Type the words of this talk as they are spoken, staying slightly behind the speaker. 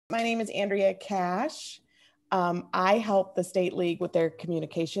My name is Andrea Cash. I help the State League with their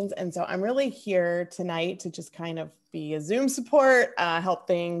communications. And so I'm really here tonight to just kind of be a Zoom support, help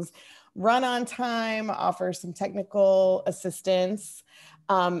things run on time, offer some technical assistance.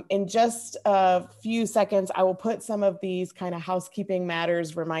 In just a few seconds, I will put some of these kind of housekeeping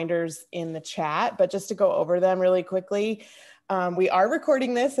matters reminders in the chat, but just to go over them really quickly. We are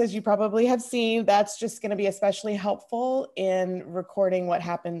recording this, as you probably have seen. That's just going to be especially helpful in recording what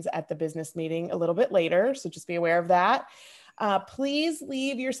happens at the business meeting a little bit later. So just be aware of that. Please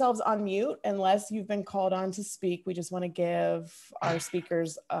leave yourselves on mute unless you've been called on to speak. We just want to give our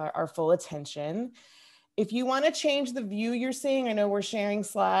speakers our full attention. If you want to change the view you're seeing, I know we're sharing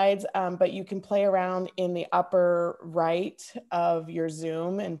slides, but you can play around in the upper right of your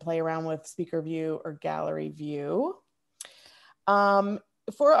Zoom and play around with speaker view or gallery view.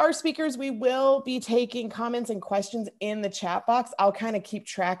 For our speakers, we will be taking comments and questions in the chat box. I'll kind of keep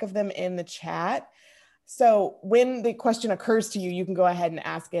track of them in the chat. So when the question occurs to you, you can go ahead and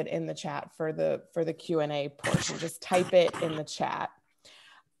ask it in the chat for the Q&A portion. Just type it in the chat.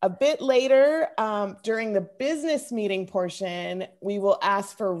 A bit later, during the business meeting portion, we will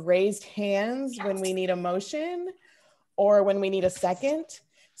ask for raised hands when we need a motion or when we need a second.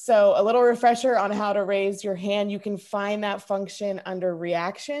 So a little refresher on how to raise your hand. You can find that function under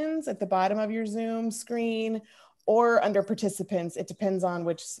reactions at the bottom of your Zoom screen or under participants. It depends on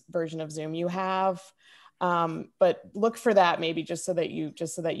which version of Zoom you have. But look for that maybe just so that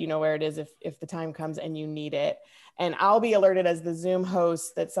you know where it is if the time comes and you need it. And I'll be alerted as the Zoom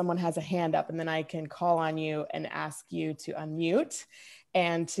host that someone has a hand up, and then I can call on you and ask you to unmute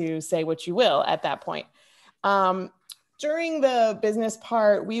and to say what you will at that point. During the business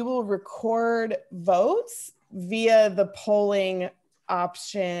part, we will record votes via the polling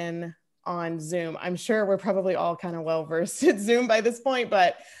option on Zoom. I'm sure we're probably all kind of well-versed at Zoom by this point,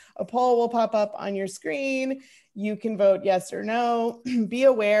 but a poll will pop up on your screen. You can vote yes or no. Be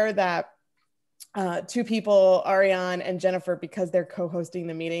aware that two people, Ariane and Jennifer, because they're co-hosting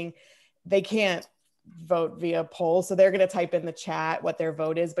the meeting, they can't vote via poll. So they're going to type in the chat what their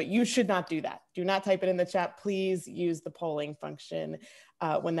vote is, but you should not do that. Do not type it in the chat. Please use the polling function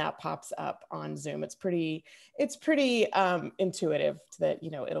when that pops up on Zoom. It's pretty intuitive that,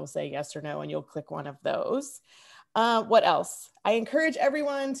 it'll say yes or no, and you'll click one of those. What else? I encourage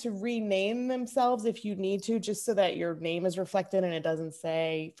everyone to rename themselves if you need to, just so that your name is reflected and it doesn't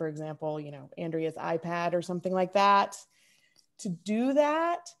say, for example, Andrea's iPad or something like that. To do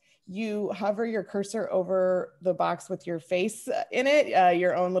that, you hover your cursor over the box with your face in it,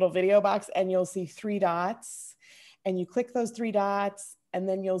 your own little video box, and you'll see 3 dots. And you click those 3 dots, and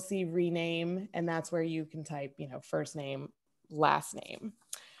then you'll see rename, and that's where you can type, first name, last name.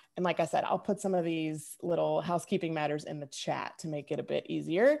 And like I said, I'll put some of these little housekeeping matters in the chat to make it a bit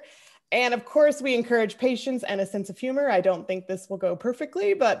easier. And of course, we encourage patience and a sense of humor. I don't think this will go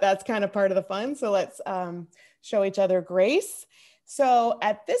perfectly, but that's kind of part of the fun. So let's show each other grace. So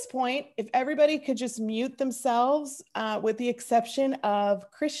at this point, if everybody could just mute themselves with the exception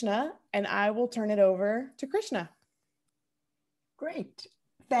of Krishna, and I will turn it over to Krishna. Great.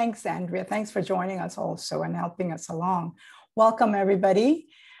 Thanks, Andrea. Thanks for joining us also and helping us along. Welcome, everybody.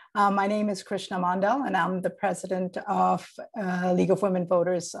 My name is Krishna Mandal, and I'm the president of League of Women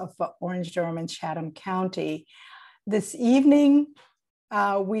Voters of Orange, Durham, and Chatham County. This evening,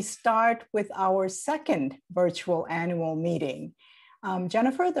 we start with our second virtual annual meeting.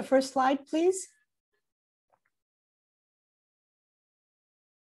 Jennifer, the first slide, please.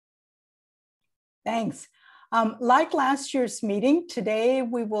 Thanks. Like last year's meeting, today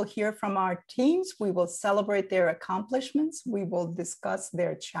we will hear from our teams. We will celebrate their accomplishments. We will discuss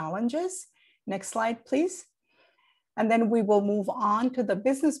their challenges. Next slide, please. And then we will move on to the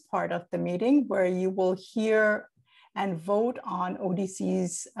business part of the meeting, where you will hear and vote on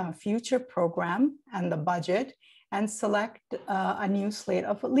ODC's future program and the budget, and select a new slate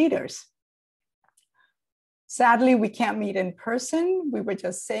of leaders. Sadly, we can't meet in person. We were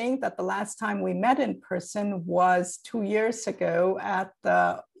just saying that the last time we met in person was 2 years ago at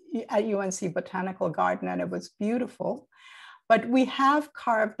UNC Botanical Garden, and it was beautiful. But we have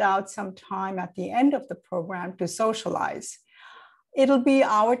carved out some time at the end of the program to socialize. It'll be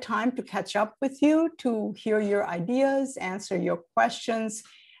our time to catch up with you, to hear your ideas, answer your questions,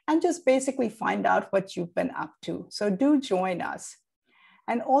 and just basically find out what you've been up to. So do join us.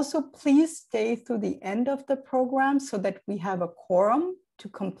 And also please stay through the end of the program so that we have a quorum to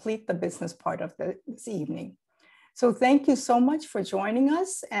complete the business part of this evening. So thank you so much for joining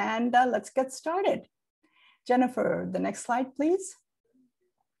us, and let's get started. Jennifer, the next slide, please.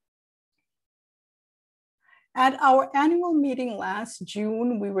 At our annual meeting last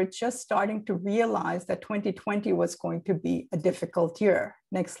June, we were just starting to realize that 2020 was going to be a difficult year.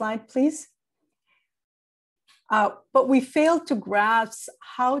 Next slide, please. But we failed to grasp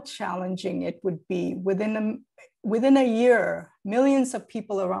how challenging it would be. Within a year, millions of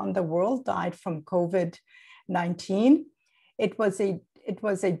people around the world died from COVID-19. There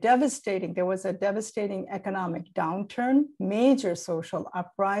was a devastating economic downturn, major social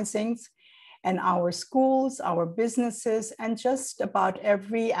uprisings, and our schools, our businesses, and just about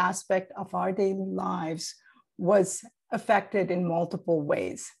every aspect of our daily lives was affected in multiple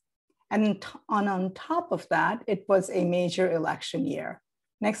ways. And on top of that, it was a major election year.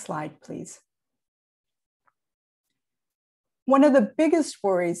 Next slide, please. One of the biggest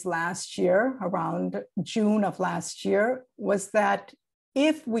worries last year, around June of last year, was that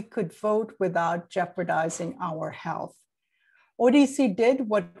if we could vote without jeopardizing our health. ODC did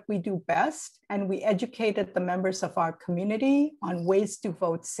what we do best, and we educated the members of our community on ways to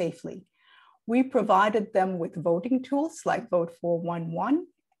vote safely. We provided them with voting tools like Vote 411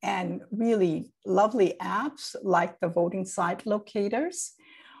 and really lovely apps like the voting site locators.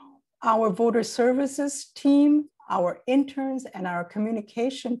 Our voter services team, our interns, and our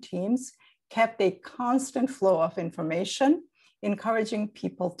communication teams kept a constant flow of information, encouraging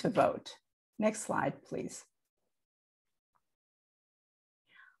people to vote. Next slide, please.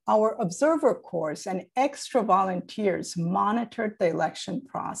 Our observer corps and extra volunteers monitored the election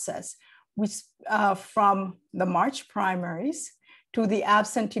process. From the March primaries to the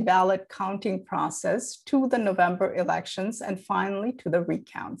absentee ballot counting process, to the November elections, and finally to the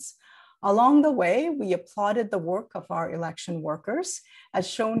recounts. Along the way, we applauded the work of our election workers, as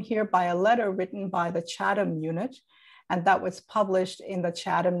shown here by a letter written by the Chatham unit, and that was published in the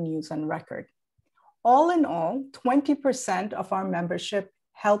Chatham News and Record. All in all, 20% of our membership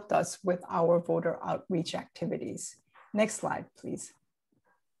helped us with our voter outreach activities. Next slide, please.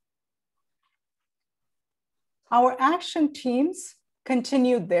 Our action teams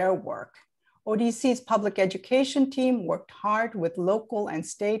continued their work. ODC's public education team worked hard with local and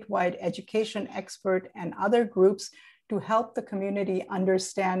statewide education expert and other groups to help the community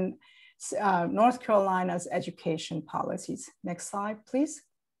understand North Carolina's education policies. Next slide, please.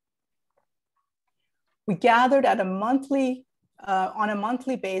 We gathered at on a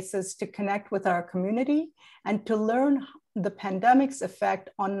monthly basis to connect with our community and to learn the pandemic's effect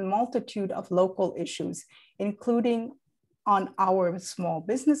on a multitude of local issues, including on our small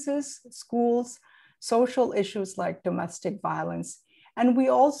businesses, schools, social issues like domestic violence. And we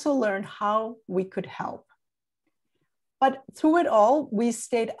also learned how we could help. But through it all, we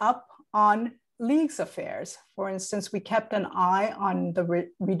stayed up on league's affairs. For instance, we kept an eye on the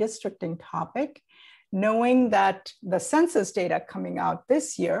redistricting topic, knowing that the census data coming out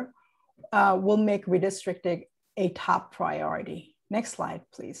this year will make redistricting a top priority. Next slide,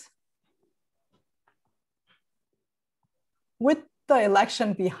 please. With the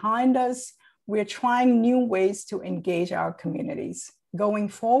election behind us, we're trying new ways to engage our communities. Going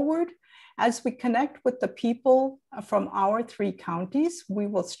forward, as we connect with the people from our 3 counties, we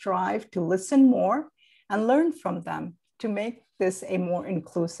will strive to listen more and learn from them to make this a more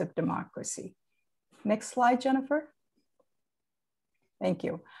inclusive democracy. Next slide, Jennifer. Thank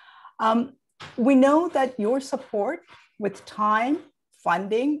you. We know that your support with time,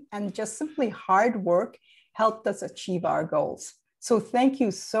 funding, and just simply hard work helped us achieve our goals. So thank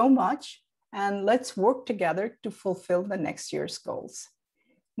you so much, and let's work together to fulfill the next year's goals.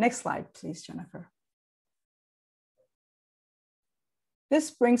 Next slide, please, Jennifer.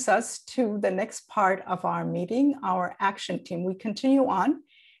 This brings us to the next part of our meeting, our action team. We continue on,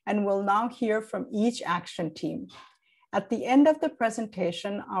 and we'll now hear from each action team. At the end of the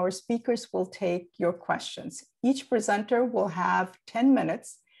presentation, our speakers will take your questions. Each presenter will have 10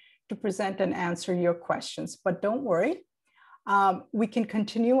 minutes to present and answer your questions, but don't worry, we can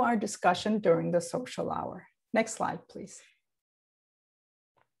continue our discussion during the social hour. Next slide, please.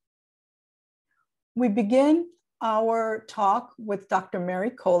 We begin our talk with Dr.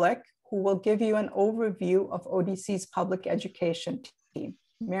 Mary Kolek, who will give you an overview of ODC's public education team.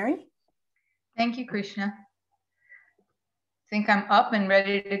 Mary? Thank you, Krishna. I think I'm up and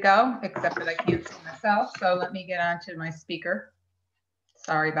ready to go, except that I can't see myself. So let me get on to my speaker.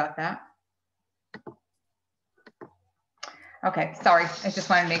 Sorry about that. Okay, sorry. I just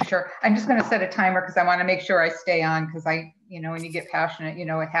want to make sure. I'm just going to set a timer because I want to make sure I stay on because when you get passionate,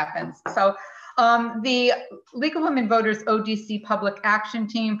 it happens. So the League of Women Voters ODC Public Action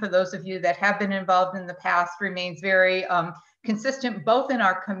Team, for those of you that have been involved in the past, remains very consistent both in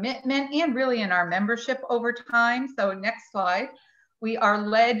our commitment and really in our membership over time. So next slide. We are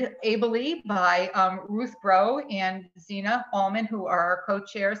led ably by Ruth Bro and Zena Allman, who are our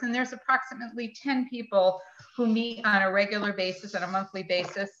co-chairs, and there's approximately 10 people who meet on a regular basis, on a monthly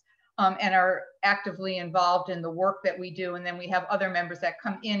basis, and are actively involved in the work that we do. And then we have other members that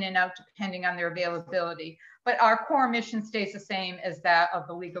come in and out depending on their availability. But our core mission stays the same as that of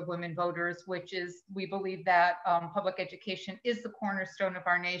the League of Women Voters, which is, we believe that public education is the cornerstone of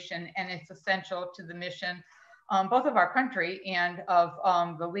our nation, and it's essential to the mission both of our country and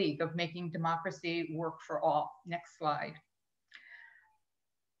of the League, of making democracy work for all. Next slide.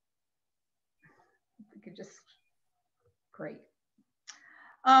 If we could just, great.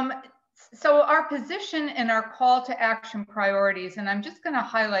 So our position and our call to action priorities, and I'm just going to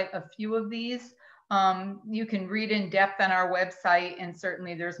highlight a few of these. You can read in depth on our website, and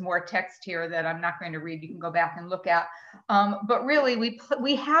certainly there's more text here that I'm not going to read. You can go back and look at. But really,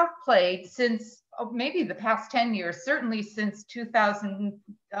 we have played since maybe the past 10 years, certainly since 2000,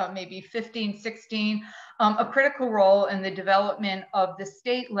 maybe 15, 16, a critical role in the development of the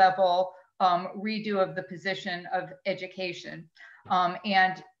state level redo of the position of education.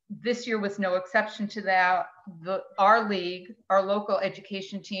 And this year was no exception to that. Our league, our local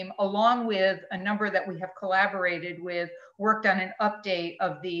education team, along with a number that we have collaborated with, worked on an update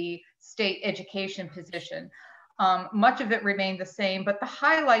of the state education position. Much of it remained the same, but the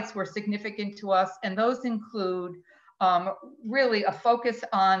highlights were significant to us, and those include really a focus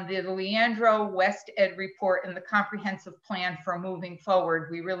on the Leandro West Ed report and the comprehensive plan for moving forward.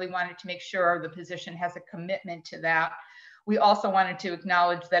 We really wanted to make sure the position has a commitment to that. We also wanted to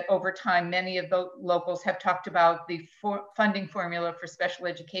acknowledge that over time, many of the locals have talked about the funding formula for special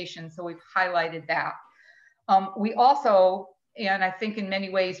education, so we've highlighted that. We also, and I think in many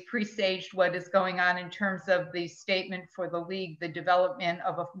ways, presaged what is going on in terms of the statement for the League, the development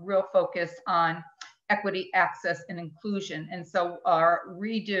of a real focus on equity, access, and inclusion. And so our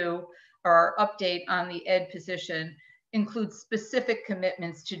redo, or our update on the ed position, includes specific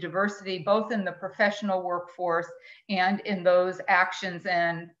commitments to diversity, both in the professional workforce and in those actions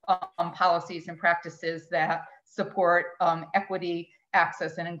and policies and practices that support equity,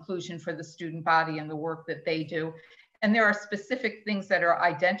 access, and inclusion for the student body and the work that they do. And there are specific things that are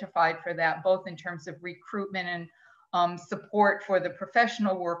identified for that, both in terms of recruitment and support for the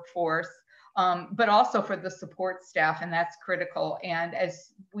professional workforce, but also for the support staff, and that's critical. And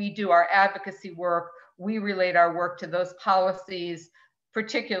as we do our advocacy work, we relate our work to those policies,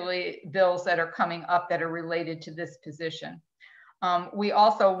 particularly bills that are coming up that are related to this position. We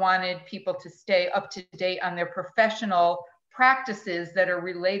also wanted people to stay up to date on their professional practices that are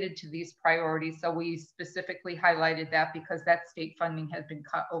related to these priorities. So we specifically highlighted that because that state funding has been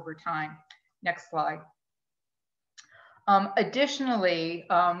cut over time. Next slide. Additionally,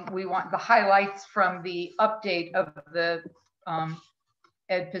 we want the highlights from the update of the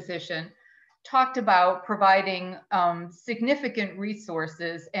ed position talked about providing significant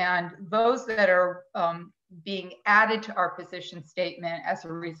resources, and those that are being added to our position statement as a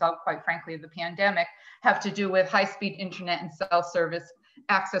result, quite frankly, of the pandemic, have to do with high-speed internet and cell service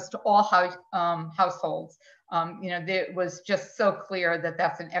access to all households. It was just so clear that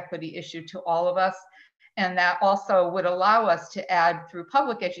that's an equity issue to all of us. And that also would allow us to add, through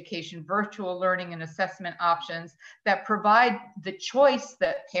public education, virtual learning and assessment options that provide the choice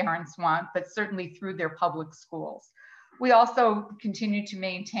that parents want, but certainly through their public schools. We also continue to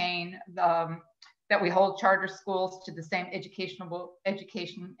maintain that we hold charter schools to the same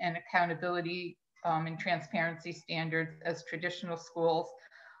education and accountability and transparency standards as traditional schools.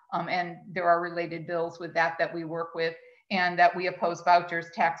 And there are related bills with that we work with, and that we oppose vouchers,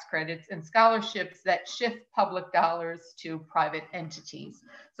 tax credits, and scholarships that shift public dollars to private entities.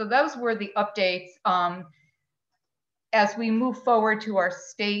 So those were the updates. As we move forward to our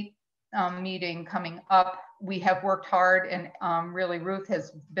state meeting coming up, we have worked hard, and really Ruth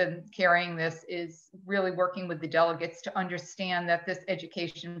has been carrying this, is really working with the delegates to understand that this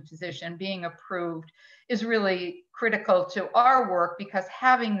education position being approved is really critical to our work, because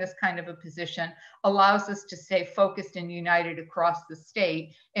having this kind of a position allows us to stay focused and united across the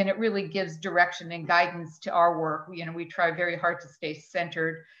state, and it really gives direction and guidance to our work. We try very hard to stay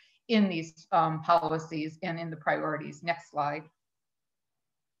centered in these policies and in the priorities. Next slide.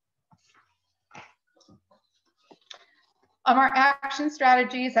 Our action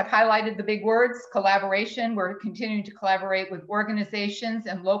strategies have highlighted the big words: collaboration. We're continuing to collaborate with organizations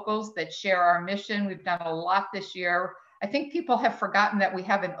and locals that share our mission. We've done a lot this year. I think people have forgotten that we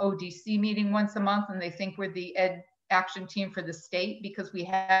have an ODC meeting once a month, and they think we're the ed action team for the state, because we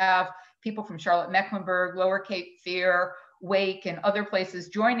have people from Charlotte-Mecklenburg, Lower Cape Fear, Wake, and other places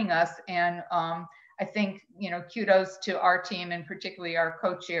joining us. And I think, kudos to our team and particularly our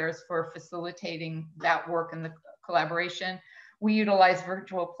co-chairs for facilitating that work and the collaboration. We utilize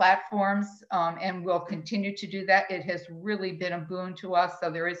virtual platforms and we'll continue to do that. It has really been a boon to us.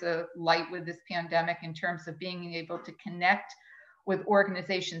 So there is a light with this pandemic in terms of being able to connect with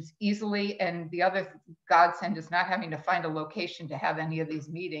organizations easily. And the other godsend is not having to find a location to have any of these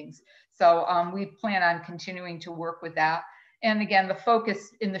meetings. So we plan on continuing to work with that. And again, the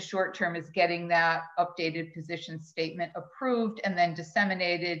focus in the short term is getting that updated position statement approved and then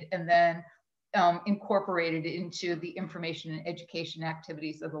disseminated and then incorporated into the information and education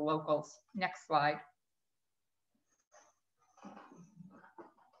activities of the locals. Next slide.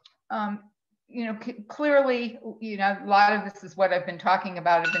 Clearly, a lot of this is what I've been talking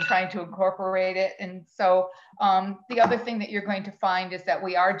about. I've been trying to incorporate it. And so the other thing that you're going to find is that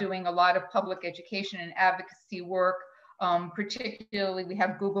we are doing a lot of public education and advocacy work. Particularly, we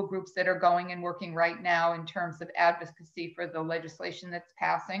have Google groups that are going and working right now in terms of advocacy for the legislation that's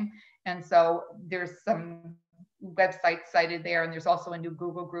passing. And so there's some websites cited there, and there's also a new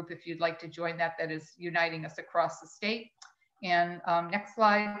Google group if you'd like to join that is uniting us across the state. And next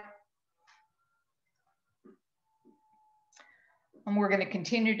slide. And we're going to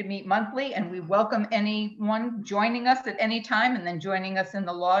continue to meet monthly, and we welcome anyone joining us at any time and then joining us in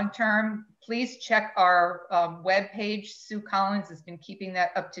the long term. Please check our webpage. Sue Collins has been keeping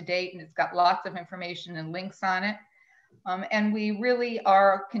that up to date, and it's got lots of information and links on it. And we really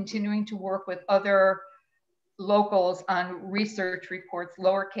are continuing to work with other locals on research reports.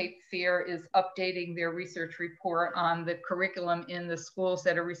 Lower Cape Fear is updating their research report on the curriculum in the schools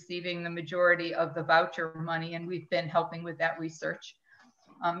that are receiving the majority of the voucher money, and we've been helping with that research.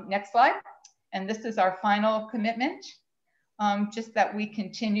 Next slide. And this is our final commitment, just that we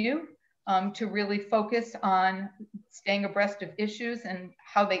continue to really focus on staying abreast of issues and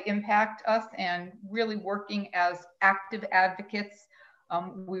how they impact us and really working as active advocates.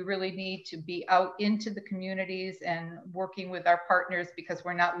 We really need to be out into the communities and working with our partners because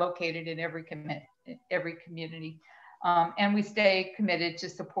we're not located in every community. And we stay committed to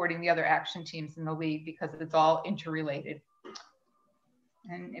supporting the other action teams in the league because it's all interrelated.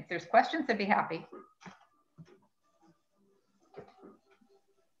 And if there's questions, I'd be happy.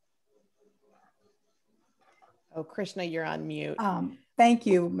 Oh, Krishna, you're on mute. Thank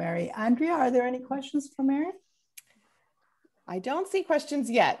you, Mary. Andrea, are there any questions for Mary? I don't see questions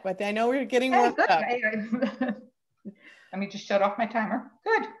yet, but I know we're getting warmed up. Let me just shut off my timer.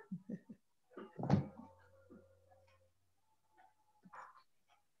 Good.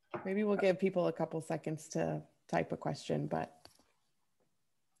 Maybe we'll give people a couple seconds to type a question, but.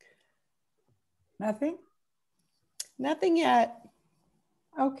 Nothing? Nothing yet.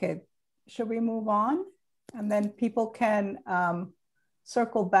 Okay, should we move on? And then people can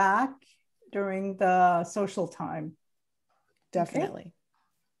circle back during the social time. Definitely.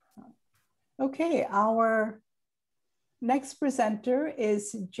 Okay, our next presenter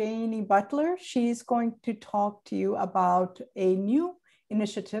is Janie Butler. She's going to talk to you about a new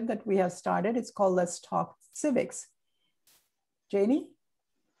initiative that we have started. It's called Let's Talk Civics. Janie?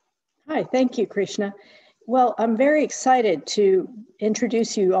 Hi, thank you, Krishna. Well, I'm very excited to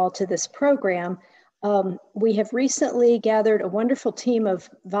introduce you all to this program. We have recently gathered a wonderful team of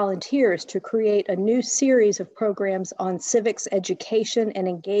volunteers to create a new series of programs on civics education and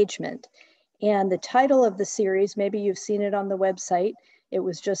engagement. And the title of the series, maybe you've seen it on the website, it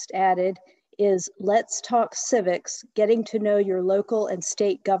was just added, is Let's Talk Civics, Getting to Know Your Local and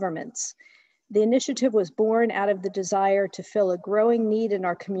State Governments. The initiative was born out of the desire to fill a growing need in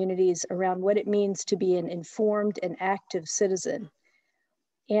our communities around what it means to be an informed and active citizen.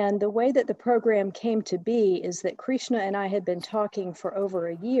 And the way that the program came to be is that Krishna and I had been talking for over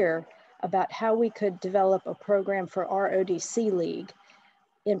a year about how we could develop a program for our ODC League.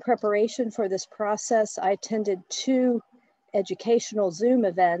 In preparation for this process, I attended 2 educational Zoom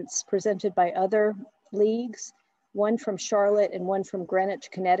events presented by other leagues, one from Charlotte and one from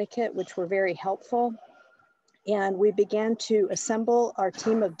Greenwich, Connecticut, which were very helpful. And we began to assemble our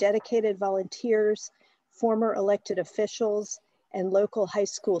team of dedicated volunteers, former elected officials, and local high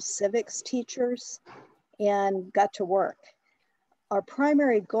school civics teachers, and got to work. Our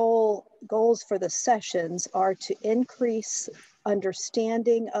primary goals for the sessions are to increase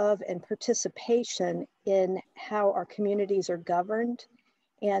understanding of and participation in how our communities are governed.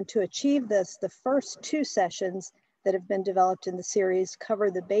 And to achieve this, the first 2 sessions that have been developed in the series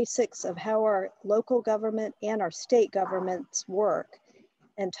cover the basics of how our local government and our state governments work.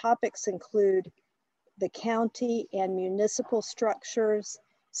 And topics include the county and municipal structures,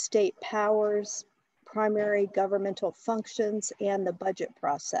 state powers, primary governmental functions, and the budget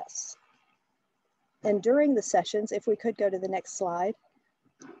process. And during the sessions, if we could go to the next slide,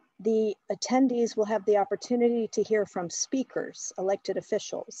 the attendees will have the opportunity to hear from speakers, elected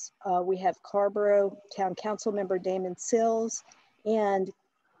officials. We have Scarborough Town Council member Damon Sills and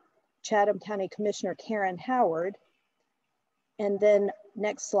Chatham County Commissioner Karen Howard. And then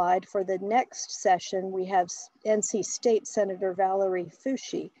next slide, for the next session, we have NC State Senator Valerie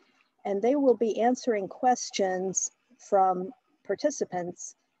Foushee, and they will be answering questions from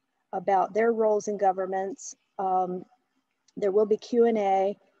participants about their roles in governments. There will be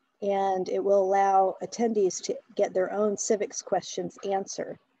Q&A, and it will allow attendees to get their own civics questions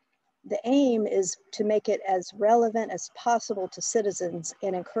answered. The aim is to make it as relevant as possible to citizens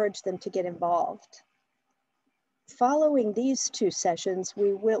and encourage them to get involved. Following these two sessions,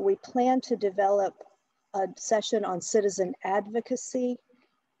 we plan to develop a session on citizen advocacy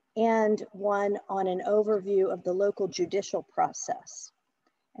and one on an overview of the local judicial process.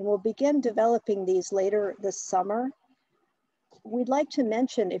 And we'll begin developing these later this summer. We'd like to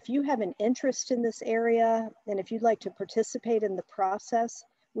mention, if you have an interest in this area and if you'd like to participate in the process,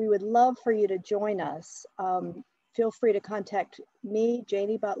 we would love for you to join us. Feel free to contact me,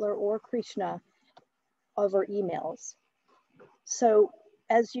 Janie Butler, or Krishna over emails. So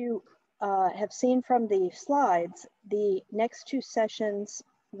as you have seen from the slides, the next two sessions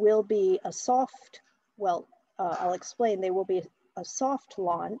will be a soft, I'll explain, they will be a soft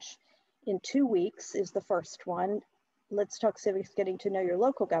launch. In 2 weeks is the first one. Let's Talk Civics, Getting to Know Your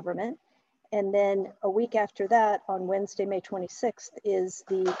Local Government. And then a week after that, on Wednesday, May 26th, is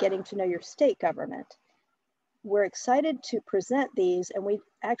the Getting to Know Your State Government. We're excited to present these, and we'd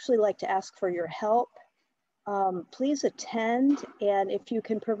actually like to ask for your help. Please attend, and if you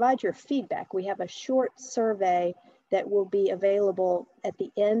can provide your feedback, we have a short survey that will be available at the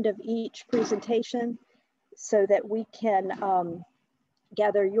end of each presentation so that we can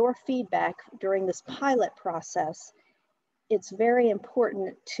gather your feedback during this pilot process. It's very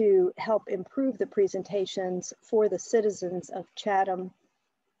important to help improve the presentations for the citizens of Chatham,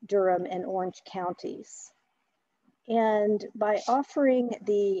 Durham, and Orange counties. And by offering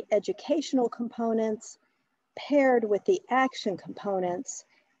the educational components paired with the action components,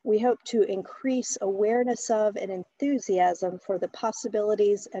 we hope to increase awareness of and enthusiasm for the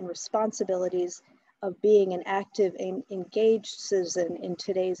possibilities and responsibilities of being an active and engaged citizen in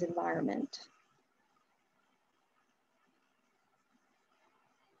today's environment.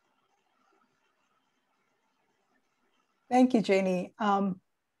 Thank you, Janie.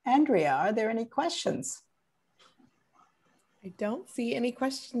 Andrea, are there any questions? I don't see any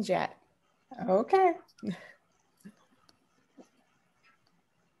questions yet. Okay.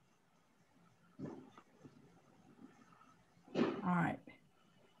 All right.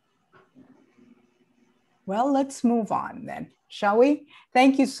 Well, let's move on then, shall we?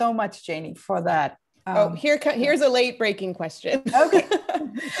 Thank you so much, Janie, for that. Here's a late breaking question. Okay,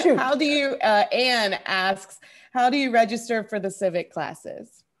 shoot. How do you, Anne asks, how do you register for the civic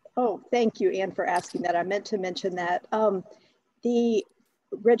classes? Oh, thank you, Anne, for asking that. I meant to mention that. The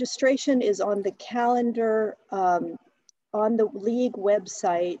registration is on the calendar on the league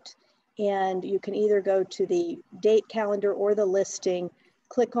website, and you can either go to the date calendar or the listing,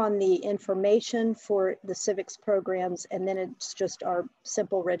 click on the information for the civics programs, and then it's just our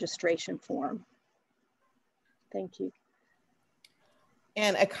simple registration form. Thank you.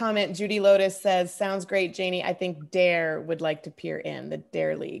 And a comment, Judy Lotus says, sounds great, Janie. I think DARE would like to peer in, the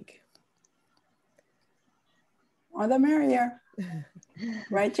DARE League. More the merrier.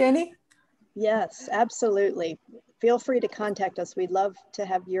 Right, Janie? Yes, absolutely. Feel free to contact us. We'd love to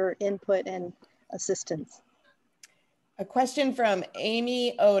have your input and assistance. A question from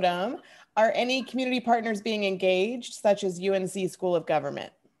Amy Odom. Are any community partners being engaged, such as UNC School of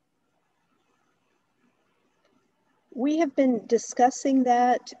Government? We have been discussing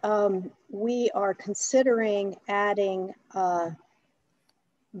that. We are considering adding a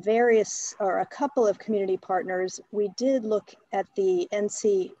couple of community partners. We did look at the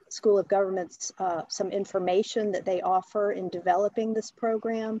NC School of Government's some information that they offer in developing this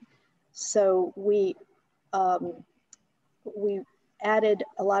program. So we added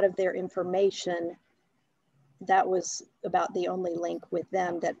a lot of their information. That was about the only link with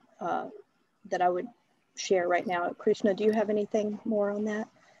them that I would share right now. Krishna, do you have anything more on that?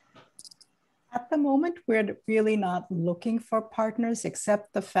 At the moment, we're really not looking for partners,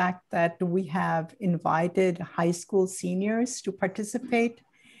 except the fact that we have invited high school seniors to participate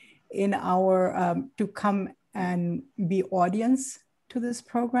in our, to come and be audience to this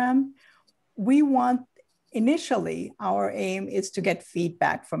program. We want, initially, our aim is to get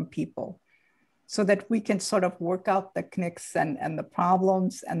feedback from people so that we can sort of work out the kinks and the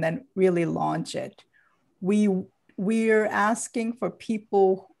problems and then really launch it. we're asking for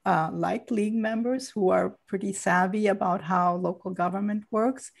people like league members who are pretty savvy about how local government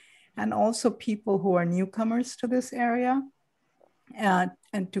works, and also people who are newcomers to this area, and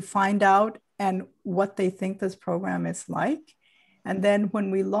to find out and what they think this program is like. And then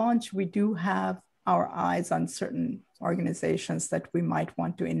when we launch, we do have our eyes on certain organizations that we might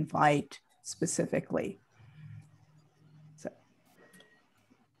want to invite specifically.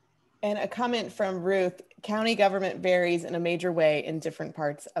 And a comment from Ruth: county government varies in a major way in different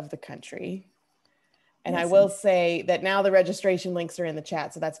parts of the country. And yes, I will say that now the registration links are in the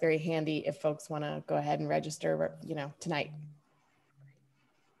chat, so that's very handy if folks want to go ahead and register, you know, tonight.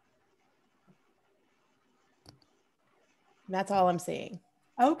 And that's all I'm seeing.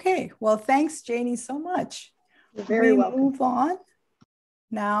 Okay, well, thanks, Janie, so much. You're very welcome. We move on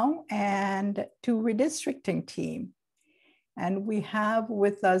now and to redistricting team. And we have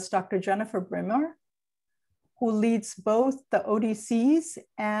with us Dr. Jennifer Brimmer, who leads both the ODCs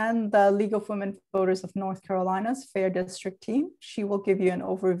and the League of Women Voters of North Carolina's Fair District team. She will give you an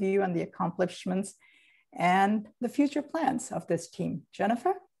overview on the accomplishments and the future plans of this team.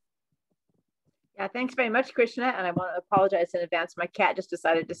 Jennifer? Yeah, thanks very much, Krishna. And I want to apologize in advance. My cat just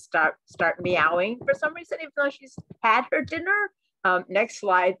decided to start meowing for some reason, even though she's had her dinner. Next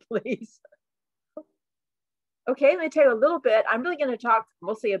slide, please. Okay, let me tell you a little bit. I'm really going to talk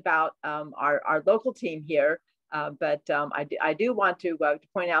mostly about our local team here, but I do want to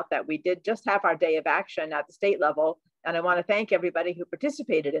point out that we did just have our day of action at the state level, and I want to thank everybody who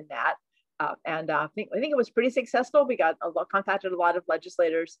participated in that. I think it was pretty successful. We contacted a lot of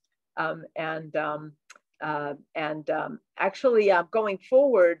legislators, actually going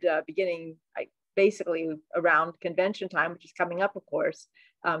forward, beginning basically around convention time, which is coming up, of course.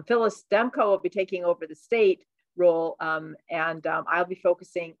 Phyllis Demko will be taking over the state role, I'll be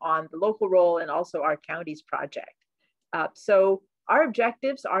focusing on the local role and also our county's project. So our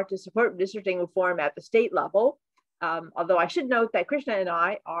objectives are to support redistricting reform at the state level, although I should note that Krishna and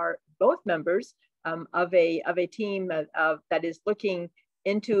I are both members of a team that is looking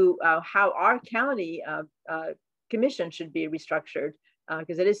into how our county commission should be restructured,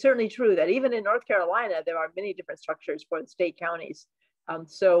 because it is certainly true that even in North Carolina, there are many different structures for the state counties.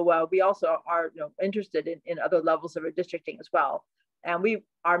 So we also are interested in other levels of redistricting as well. And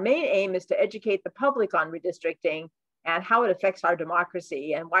our main aim is to educate the public on redistricting and how it affects our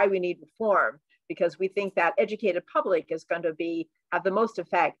democracy and why we need reform, because we think that educated public is going to have the most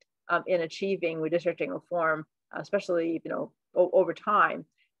effect in achieving redistricting reform, especially over time.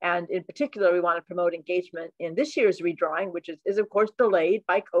 And in particular, we want to promote engagement in this year's redrawing, which is of course delayed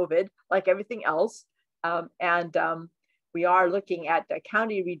by COVID, like everything else. We are looking at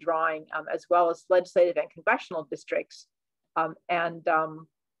county redrawing as well as legislative and congressional districts. Someone's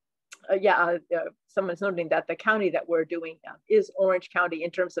noting that the county that we're doing is Orange County in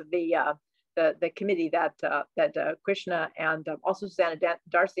terms of the committee that Krishna and also Susanna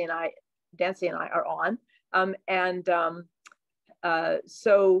Dancy and I are on.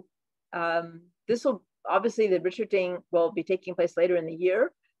 This will obviously, the redistricting will be taking place later in the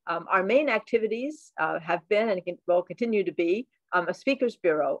year. Our main activities have been and will continue to be a speakers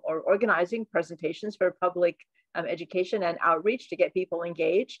bureau, or organizing presentations for public education and outreach to get people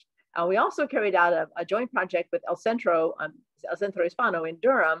engaged. We also carried out a joint project with El Centro Hispano in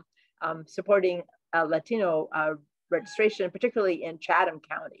Durham, supporting Latino registration, particularly in Chatham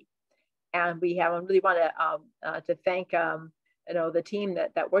County. And we really want to thank the team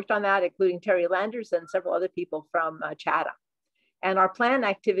that worked on that, including Terry Landers and several other people from Chatham. And our planned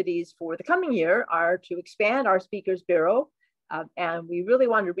activities for the coming year are to expand our Speakers Bureau. And we really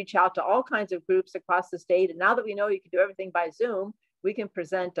want to reach out to all kinds of groups across the state. And now that we know you can do everything by Zoom, we can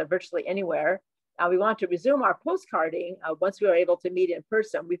present virtually anywhere. We want to resume our postcarding once we are able to meet in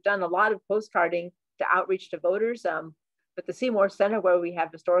person. We've done a lot of postcarding to outreach to voters, but the Seymour Center, where we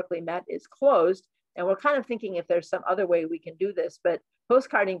have historically met, is closed. And we're kind of thinking if there's some other way we can do this, but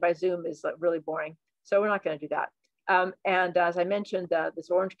postcarding by Zoom is really boring. So we're not going to do that. And as I mentioned, this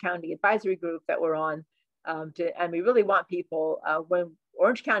Orange County advisory group that we're on, and we really want people, when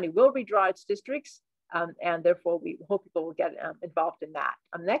Orange County will redraw its districts, and therefore we hope people will get involved in that.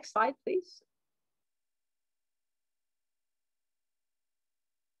 Next slide, please.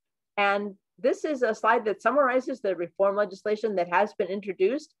 And this is a slide that summarizes the reform legislation that has been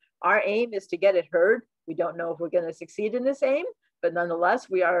introduced. Our aim is to get it heard. We don't know if we're going to succeed in this aim, but nonetheless,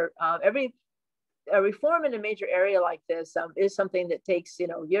 we are a reform in a major area like this is something that takes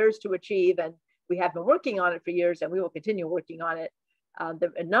years to achieve, and we have been working on it for years, and we will continue working on it.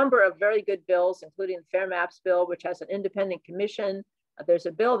 A number of very good bills, including the Fair Maps bill, which has an independent commission There's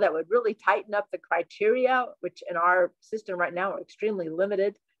a bill that would really tighten up the criteria, which in our system right now are extremely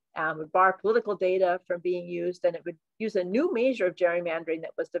limited, would bar political data from being used, and it would use a new measure of gerrymandering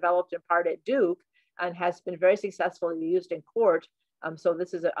that was developed in part at Duke and has been very successfully used in court. So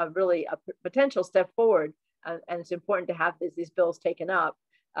this is really a potential step forward, and it's important to have these bills taken up.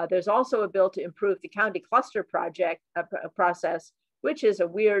 There's also a bill to improve the county cluster project process, which is a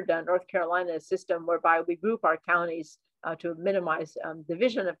weird North Carolina system whereby we group our counties to minimize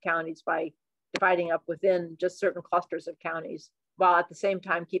division of counties by dividing up within just certain clusters of counties, while at the same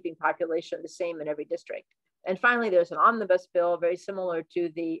time keeping population the same in every district. And finally, there's an omnibus bill very similar to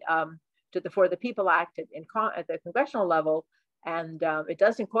the For the People Act at the congressional level, and it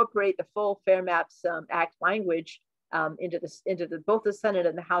does incorporate the full Fair Maps Act language into both the Senate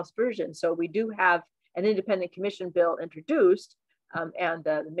and the House version. So we do have an independent commission bill introduced, and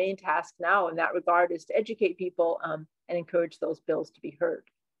the main task now in that regard is to educate people and encourage those bills to be heard.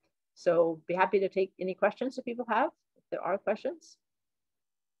 So be happy to take any questions that people have, if there are questions.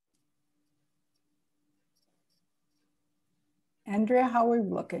 Andrea, how are we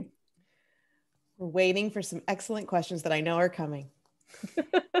looking? We're waiting for some excellent questions that I know are coming.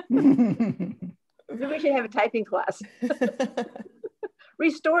 Maybe we should have a typing class.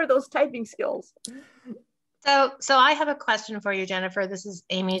 Restore those typing skills. So I have a question for you, Jennifer. This is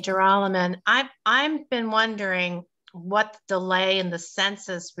Amy Geralaman. I've been wondering what the delay in the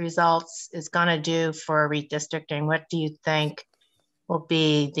census results is going to do for redistricting. What do you think will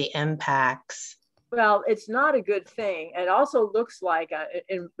be the impacts? Well, it's not a good thing. It also looks like,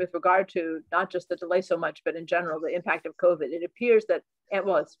 with regard to not just the delay so much, but in general, the impact of COVID, it appears that, and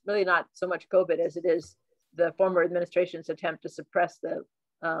well, it's really not so much COVID as it is the former administration's attempt to suppress the,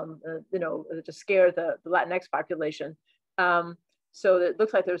 to scare the Latinx population. So it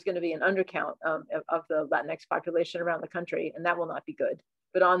looks like there's going to be an undercount of the Latinx population around the country, and that will not be good.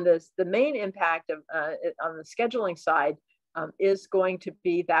 But on this, the main impact on the scheduling side, is going to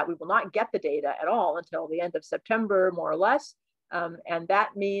be that we will not get the data at all until the end of September, more or less. And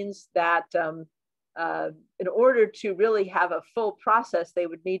that means that in order to really have a full process, they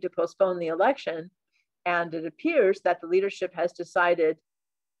would need to postpone the election. And it appears that the leadership has decided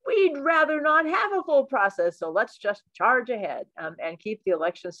we'd rather not have a full process, so let's just charge ahead and keep the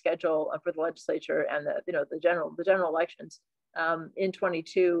election schedule for the legislature and the general elections in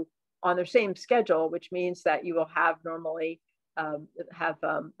 22 on their same schedule, which means that you will have normally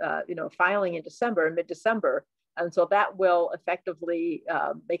filing in December, mid-December. And so that will effectively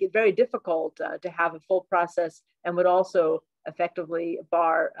make it very difficult to have a full process, and would also effectively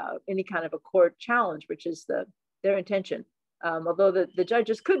bar any kind of a court challenge, which is their intention. Although the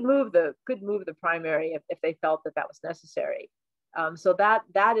judges could move the primary if they felt that was necessary. So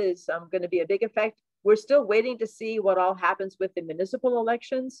that is going to be a big effect. We're still waiting to see what all happens with the municipal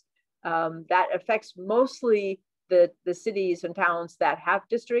elections. That affects mostly the cities and towns that have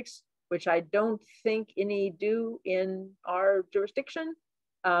districts, which I don't think any do in our jurisdiction.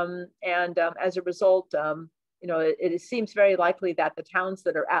 As a result, it seems very likely that the towns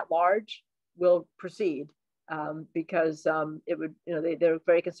that are at large will proceed because it would, they're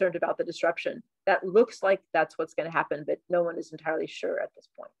very concerned about the disruption. That looks like that's what's going to happen, but no one is entirely sure at this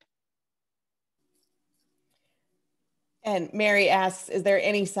point. And Mary asks, is there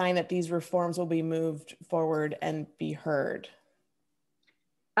any sign that these reforms will be moved forward and be heard?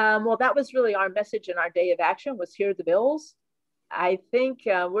 Well, that was really our message in our day of action, was hear the bills. I think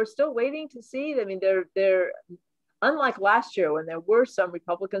we're still waiting to see. I mean, they're unlike last year when there were some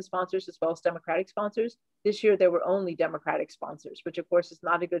Republican sponsors as well as Democratic sponsors. This year, there were only Democratic sponsors, which of course is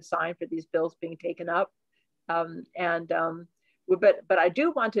not a good sign for these bills being taken up. But I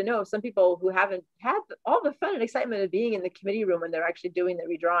do want to know some people who haven't had all the fun and excitement of being in the committee room when they're actually doing the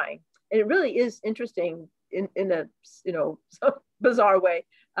redrawing. And it really is interesting in a bizarre way,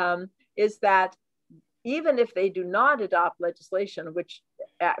 is that even if they do not adopt legislation, which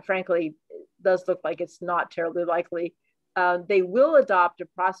frankly does look like it's not terribly likely, they will adopt a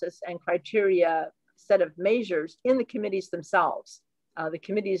process and criteria set of measures in the committees themselves. The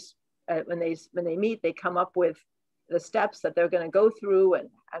committees, when they meet, they come up with the steps that they're going to go through, and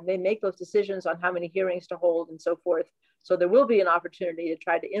they make those decisions on how many hearings to hold and so forth. So there will be an opportunity to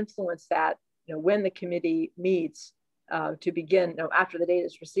try to influence that, when the committee meets to begin, after the data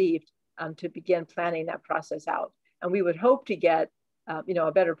is received, to begin planning that process out. And we would hope to get,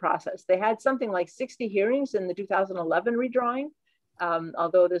 a better process. They had something like 60 hearings in the 2011 redrawing,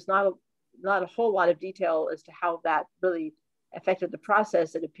 although there's not a whole lot of detail as to how that really affected the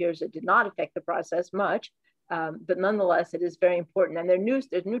process. It appears it did not affect the process much. But nonetheless, it is very important. And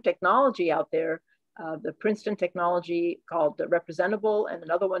there's new technology out there the Princeton technology called Representable, and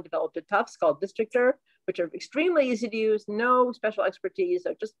another one developed at Tufts called Districtor, which are extremely easy to use, no special expertise,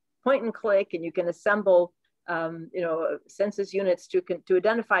 so just point and click, and you can assemble census units to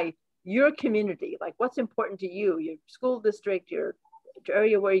identify your community, like what's important to you, your school district, your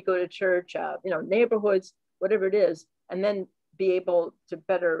area where you go to church, neighborhoods, whatever it is, and then be able to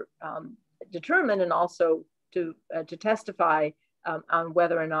better determine and also to testify on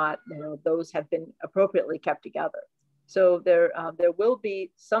whether or not those have been appropriately kept together. So there will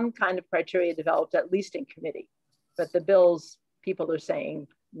be some kind of criteria developed, at least in committee, but the bills, people are saying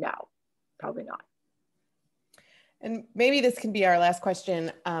no, probably not. And maybe this can be our last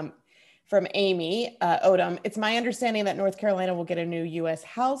question from Amy Odom. It's my understanding that North Carolina will get a new U.S.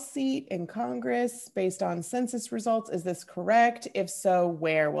 House seat in Congress based on census results. Is this correct? If so,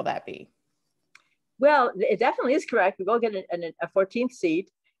 where will that be? Well, it definitely is correct. We will get a 14th seat,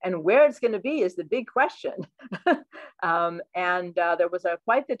 and where it's going to be is the big question. There was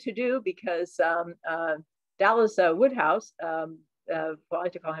quite the to-do because Dallas Woodhouse, I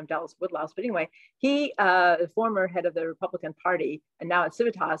like to call him Dallas Woodhouse, but anyway, he, the former head of the Republican Party, and now at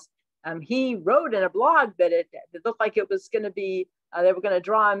Civitas, he wrote in a blog that it looked like it was going to be, they were going to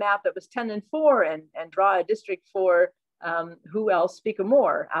draw a map that was 10 and 4 and draw a district for who else, Speaker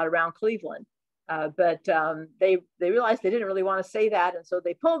Moore, out around Cleveland. But they realized they didn't really want to say that, and so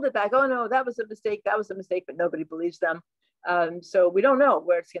they pulled it back. Oh no, that was a mistake, but nobody believes them. So we don't know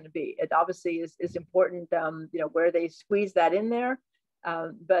where it's going to be. It obviously is important, where they squeeze that in there.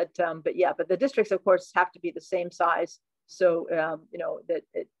 But the districts, of course, have to be the same size. So that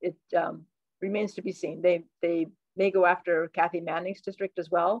it remains to be seen. They may go after Kathy Manning's district as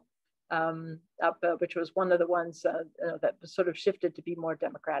well, which was one of the ones that was sort of shifted to be more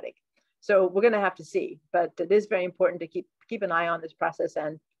Democratic. So we're going to have to see, but it is very important to keep an eye on this process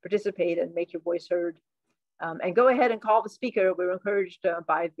and participate and make your voice heard. And go ahead and call the speaker. We were encouraged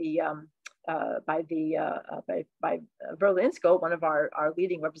by Verla Insko, one of our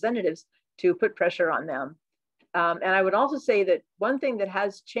leading representatives, to put pressure on them. And I would also say that one thing that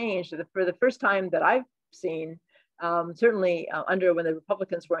has changed for the first time that I've seen, certainly under when the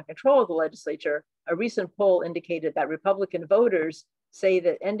Republicans were in control of the legislature, a recent poll indicated that Republican voters say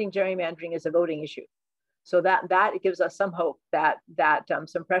that ending gerrymandering is a voting issue. So that gives us some hope that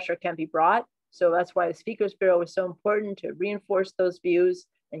some pressure can be brought. So that's why the Speakers Bureau is so important, to reinforce those views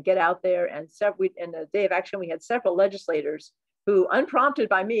and get out there. And in the Day of Action, we had several legislators who, unprompted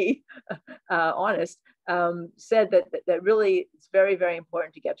by me, said that really it's very, very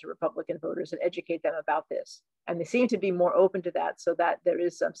important to get to Republican voters and educate them about this. And they seem to be more open to that, so that there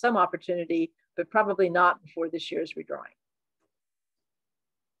is some opportunity, but probably not before this year's redrawing.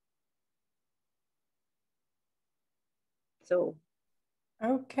 So,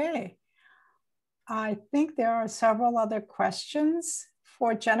 okay. I think there are several other questions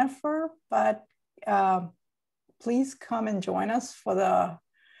for Jennifer, but please come and join us for the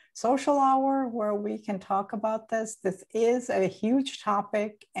social hour where we can talk about this. This is a huge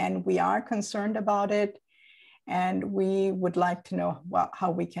topic and we are concerned about it. And we would like to know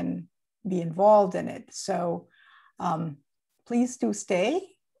how we can be involved in it. So please do stay,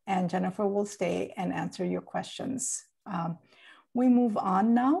 and Jennifer will stay and answer your questions. We move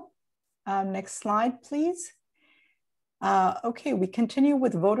on now. Next slide, please. Okay, we continue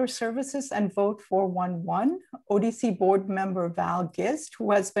with voter services and Vote 411. ODC board member Val Gist,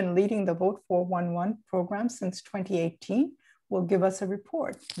 who has been leading the Vote 411 program since 2018, will give us a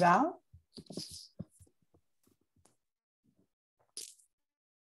report. Val?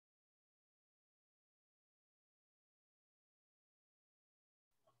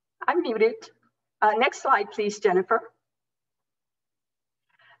 I'm muted. Next slide, please, Jennifer.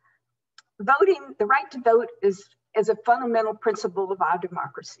 Voting, the right to vote is a fundamental principle of our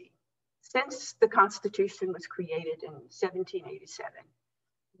democracy. Since the Constitution was created in 1787,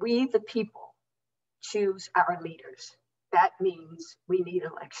 we, the people, choose our leaders. That means we need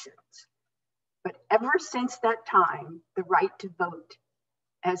elections. But ever since that time, the right to vote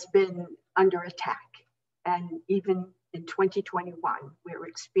has been under attack. And even in 2021, we're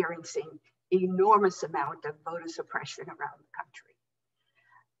experiencing enormous amount of voter suppression around the country.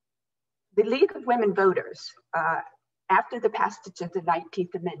 The League of Women Voters, after the passage of the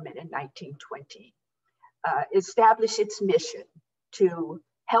 19th Amendment in 1920, established its mission to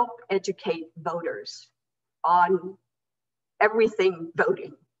help educate voters on everything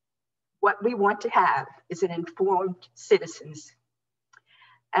voting. What we want to have is an informed citizens.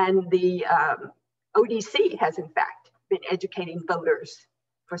 And the ODC has, in fact, been educating voters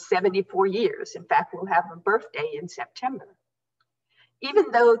for 74 years. In fact, we'll have a birthday in September.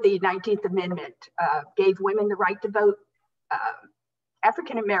 even though the 19th Amendment gave women the right to vote,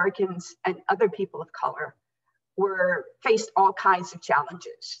 African Americans and other people of color faced all kinds of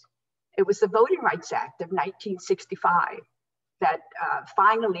challenges. It was the Voting Rights Act of 1965 that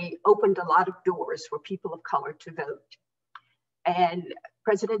finally opened a lot of doors for people of color to vote. And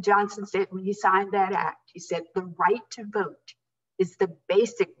President Johnson said when he signed that act, he said, the right to vote is the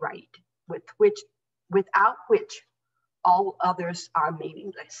basic right without which all others are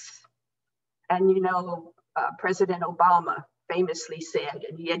meaningless. And you know, President Obama famously said,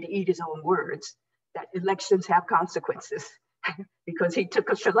 and he had to eat his own words, that elections have consequences because he took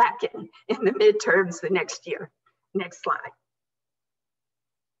a shellacking in the midterms the next year. Next slide.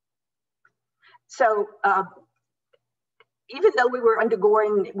 So even though we were in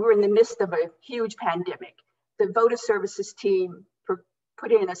the midst of a huge pandemic, the voter services team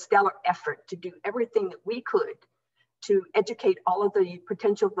put in a stellar effort to do everything that we could to educate all of the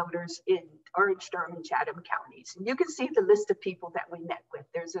potential voters in Orange, Durham, and Chatham counties. And you can see the list of people that we met with.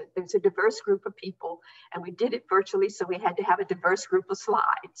 There's a diverse group of people, and we did it virtually, so we had to have a diverse group of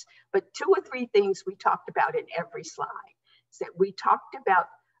slides. But 2 or 3 things we talked about in every slide is that we talked about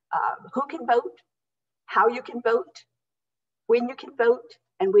who can vote, how you can vote, when you can vote,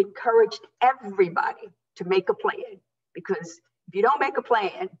 and we encouraged everybody to make a plan, because if you don't make a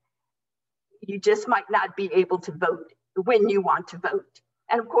plan, you just might not be able to vote when you want to vote.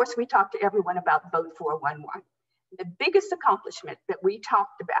 And of course, we talked to everyone about Vote 411. The biggest accomplishment that we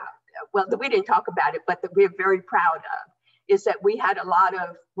talked about, well, that we didn't talk about it, but that we're very proud of, is that we had a lot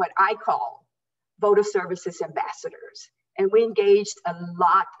of what I call voter services ambassadors. And we engaged a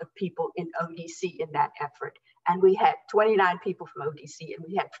lot of people in ODC in that effort. And we had 29 people from ODC, and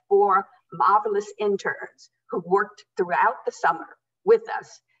we had 4 marvelous interns who worked throughout the summer with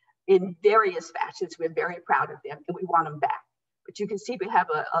us in various fashions. We're very proud of them, and we want them back. But you can see we have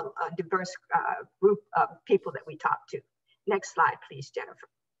a diverse group of people that we talk to. Next slide, please, Jennifer.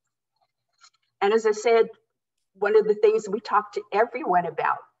 And as I said, one of the things we talked to everyone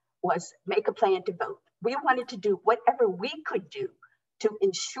about was make a plan to vote. We wanted to do whatever we could do to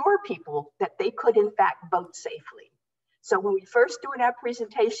ensure people that they could in fact vote safely. So when we first doing our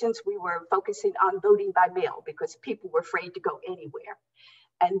presentations, we were focusing on voting by mail because people were afraid to go anywhere.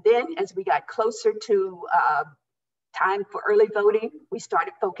 And then as we got closer to time for early voting, we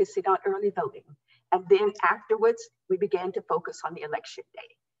started focusing on early voting. And then afterwards, we began to focus on the election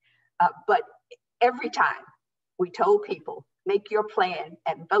day. But every time we told people, make your plan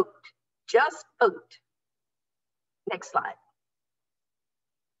and vote, just vote. Next slide.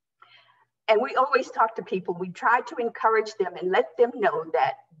 And we always talk to people, we tried to encourage them and let them know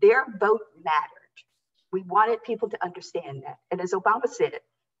that their vote mattered. We wanted people to understand that. And as Obama said,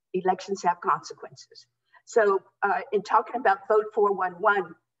 elections have consequences. So in talking about Vote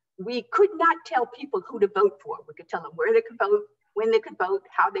 411, we could not tell people who to vote for. We could tell them where they could vote, when they could vote,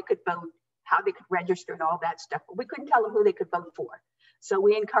 how they could vote, how they could register and all that stuff, but we couldn't tell them who they could vote for. So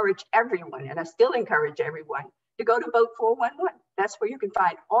we encourage everyone, and I still encourage everyone, to go to Vote 411. That's where you can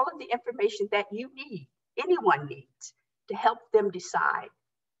find all of the information that you need, anyone needs, to help them decide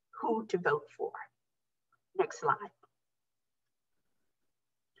who to vote for. Next slide.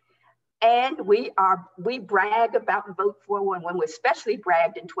 And we brag about Vote 411. We especially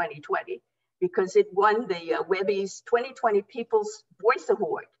bragged in 2020 because it won the Webby's 2020 People's Voice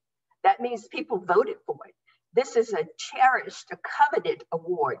Award. That means people voted for it. This is a cherished, a coveted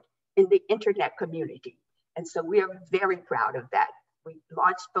award in the internet community. And so we are very proud of that. We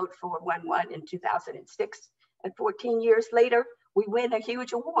launched Vote 411 in 2006, and 14 years later, we win a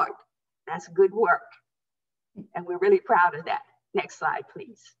huge award. That's good work. And we're really proud of that. Next slide,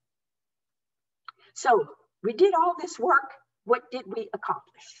 please. So we did all this work. What did we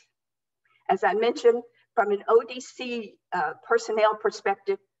accomplish? As I mentioned, from an ODC personnel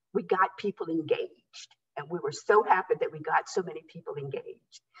perspective, we got people engaged. And we were so happy that we got so many people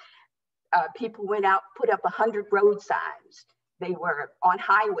engaged. People went out, put up 100 road signs. They were on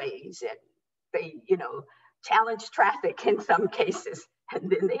highways and they, challenged traffic in some cases. And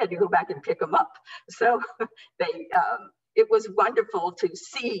then they had to go back and pick them up. So it was wonderful to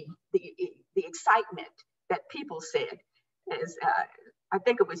see the excitement that people said. As I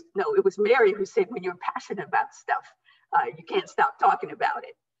think it was Mary who said, when you're passionate about stuff, you can't stop talking about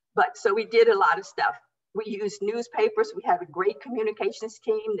it. But so we did a lot of stuff. We used newspapers. We have a great communications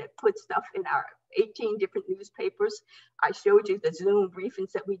team that put stuff in our 18 different newspapers. I showed you the Zoom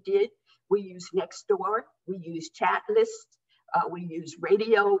briefings that we did. We used Nextdoor. We used chat lists. We used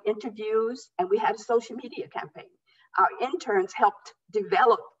radio interviews, and we had a social media campaign. Our interns helped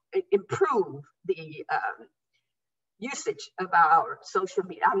improve the usage of our social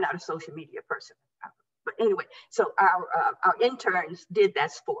media. I'm not a social media person, but anyway, so our interns did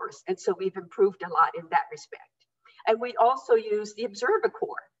that for us. And so we've improved a lot in that respect. And we also use the Observer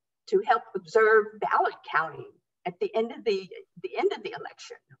Corps to help observe ballot counting at the end of the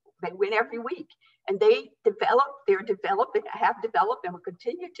election. They win every week, and they're developing, have developed, and will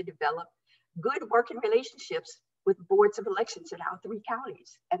continue to develop good working relationships with boards of elections in our 3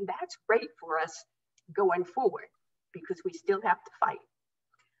 counties. And that's great for us going forward, because we still have to fight.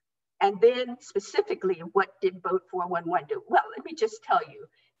 And then specifically, what did Vote 411 do? Well, let me just tell you,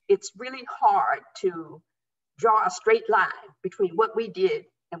 it's really hard to draw a straight line between what we did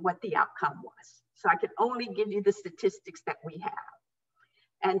and what the outcome was. So I can only give you the statistics that we have.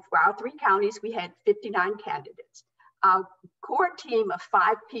 And for our 3 counties, we had 59 candidates. Our core team of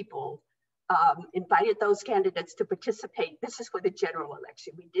 5 people invited those candidates to participate. This is for the general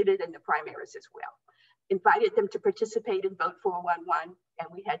election. We did it in the primaries as well. Invited them to participate in Vote 411, and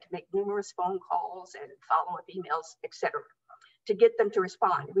we had to make numerous phone calls and follow-up emails, et cetera, to get them to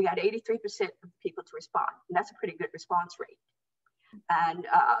respond. We got 83% of people to respond, and that's a pretty good response rate. And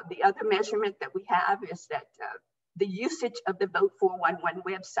the other measurement that we have is that the usage of the Vote 411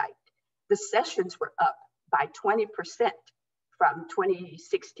 website, the sessions were up by 20% from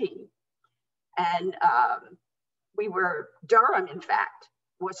 2016. And Durham, in fact,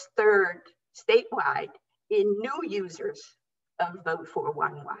 was 3rd statewide in new users of Vote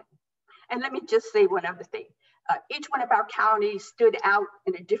 411. And let me just say one other thing. Each one of our counties stood out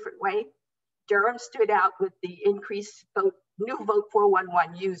in a different way. Durham stood out with the increased new Vote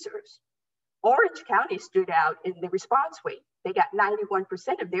 411 users. Orange County stood out in the response rate. They got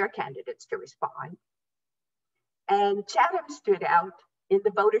 91% of their candidates to respond. And Chatham stood out in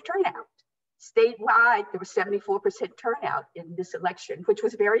the voter turnout. Statewide, there was 74% turnout in this election, which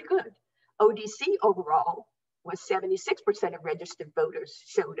was very good. ODC overall was 76% of registered voters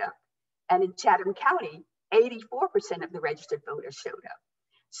showed up. And in Chatham County, 84% of the registered voters showed up.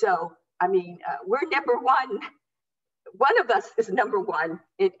 So, I mean, we're number one. One of us is number one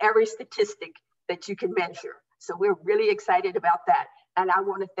in every statistic that you can measure. So we're really excited about that. And I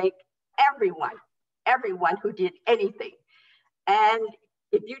want to thank everyone who did anything. And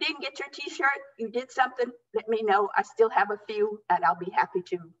if you didn't get your t-shirt, you did something, let me know. I still have a few, and I'll be happy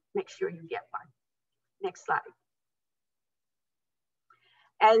to make sure you get one. Next slide.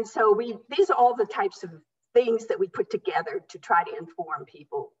 And so these are all the types of things that we put together to try to inform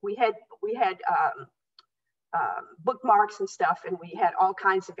people. We had bookmarks and stuff, and we had all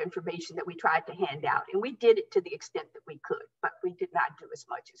kinds of information that we tried to hand out, and we did it to the extent that we could, but we did not do as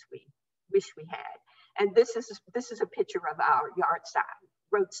much as we wish we had. And this is a picture of our yard sign,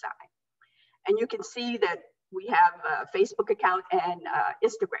 road sign, and you can see that we have a Facebook account and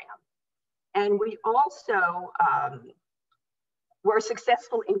Instagram, and we also were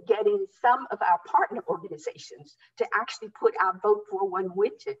successful in getting some of our partner organizations to actually put our Vote 411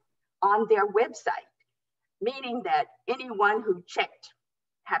 widget on their website, meaning that anyone who checked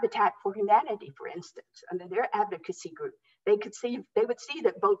Habitat for Humanity, for instance, under their advocacy group, they would see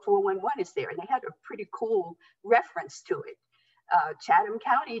that Vote 411 is there, and they had a pretty cool reference to it. Chatham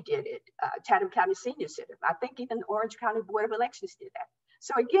County did it. Chatham County Seniors did it. I think even the Orange County Board of Elections did that.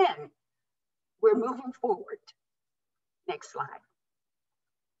 So again, we're moving forward. Next slide.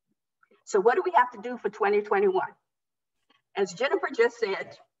 So what do we have to do for 2021? As Jennifer just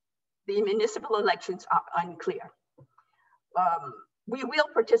said, the municipal elections are unclear. We will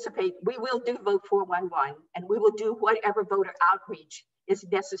participate, we will do Vote 411, and we will do whatever voter outreach is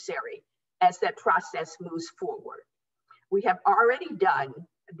necessary as that process moves forward. We have already done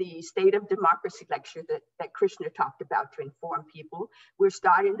the State of Democracy lecture that Krishna talked about to inform people. We're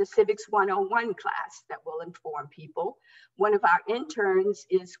starting the Civics 101 class that will inform people. One of our interns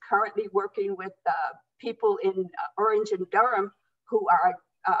is currently working with people in Orange and Durham who are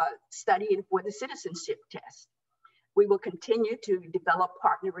studying for the citizenship test. We will continue to develop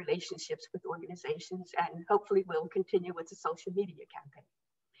partner relationships with organizations, and hopefully we'll continue with the social media campaign.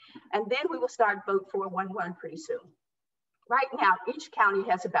 And then we will start Vote 411 pretty soon. Right now, each county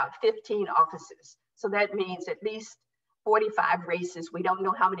has about 15 offices. So that means at least 45 races. We don't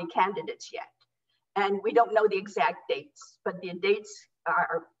know how many candidates yet. And we don't know the exact dates, but the dates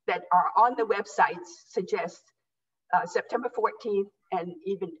that are on the websites suggest September 14th, and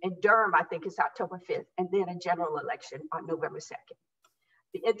even in Durham, I think it's October 5th, and then a general election on November 2nd.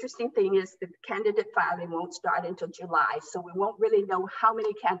 The interesting thing is the candidate filing won't start until July, so we won't really know how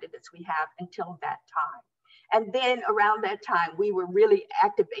many candidates we have until that time. And then around that time, we will really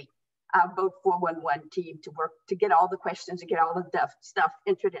activate our Vote 411 team to work to get all the questions, to get all the stuff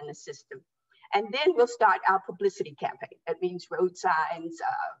entered in the system. And then we'll start our publicity campaign. That means road signs,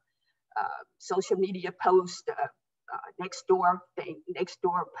 social media posts, next door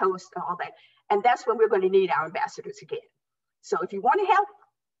posts, all that. And that's when we're going to need our ambassadors again. So if you want to help,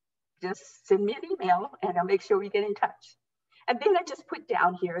 just send me an email and I'll make sure we get in touch. And then I just put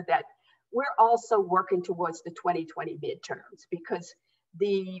down here that we're also working towards the 2020 midterms, because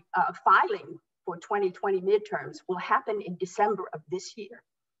the filing for 2020 midterms will happen in December of this year.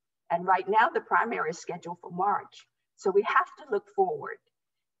 And right now the primary is scheduled for March. So we have to look forward,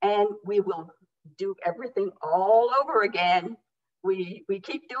 and we will do everything all over again. We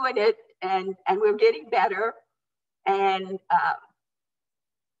keep doing it, and we're getting better. And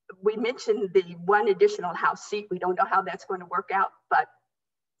we mentioned the one additional House seat. We don't know how that's going to work out, but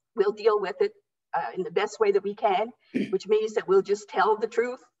we'll deal with it in the best way that we can, which means that we'll just tell the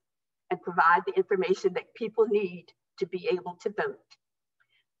truth and provide the information that people need to be able to vote.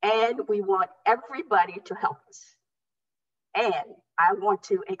 And we want everybody to help us. And I want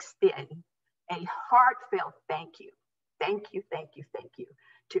to extend a heartfelt thank you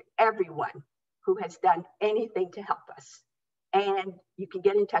to everyone who has done anything to help us. And you can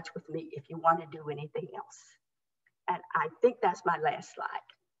get in touch with me if you want to do anything else. And I think that's my last slide.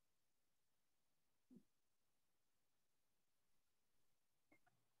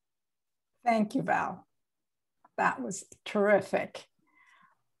 Thank you, Val. That was terrific.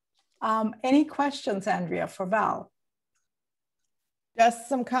 Any questions, Andrea, for Val? Just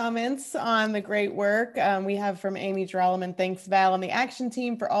some comments on the great work we have from Amy Geralaman. Thanks, Val, and the action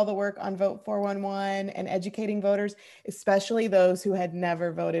team for all the work on Vote 411 and educating voters, especially those who had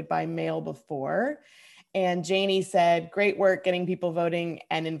never voted by mail before. And Janie said, great work getting people voting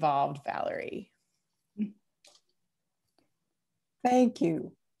and involved, Valerie. Thank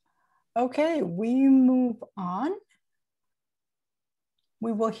you. Okay, we move on.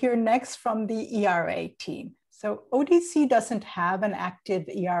 We will hear next from the ERA team. So ODC doesn't have an active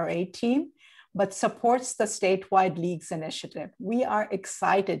ERA team, but supports the statewide leagues initiative. We are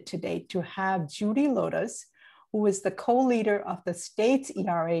excited today to have Judy Lotus, who is the co-leader of the state's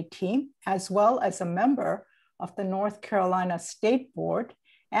ERA team, as well as a member of the North Carolina State Board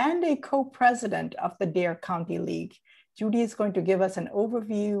and a co-president of the Dare County League. Judy is going to give us an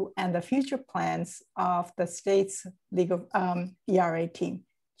overview and the future plans of the state's League of ERA team.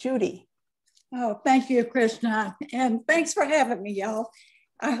 Judy. Oh, thank you, Krishna. And thanks for having me, y'all.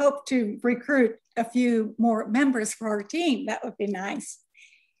 I hope to recruit a few more members for our team. That would be nice.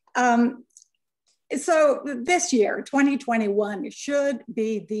 So this year, 2021, should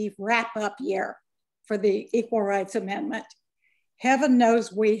be the wrap-up year for the Equal Rights Amendment. Heaven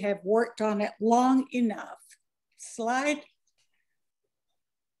knows we have worked on it long enough. Slide.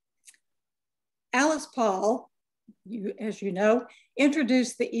 Alice Paul, as you know,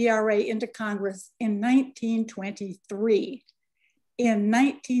 introduced the ERA into Congress in 1923. In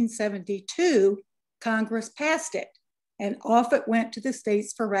 1972, Congress passed it, and off it went to the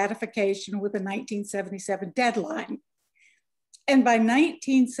states for ratification with a 1977 deadline. And by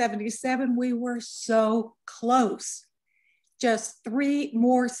 1977, we were so close. Just 3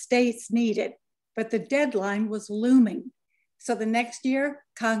 more states needed, but the deadline was looming. So the next year,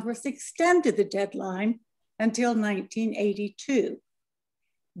 Congress extended the deadline until 1982.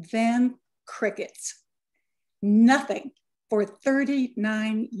 Then crickets. Nothing for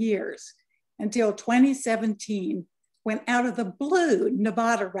 39 years until 2017, when out of the blue,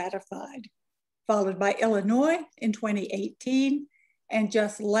 Nevada ratified, followed by Illinois in 2018, and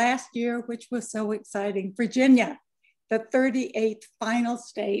just last year, which was so exciting, Virginia, the 38th final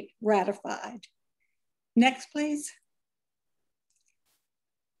state ratified. Next, please.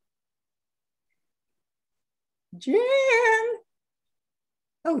 Jen.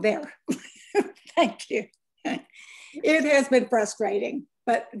 Oh, there. Thank you. It has been frustrating,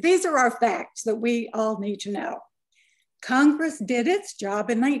 but these are our facts that we all need to know. Congress did its job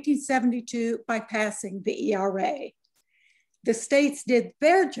in 1972 by passing the ERA. The states did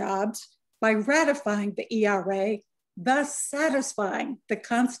their jobs by ratifying the ERA, thus satisfying the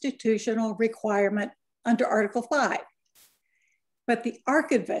constitutional requirement under Article 5. But the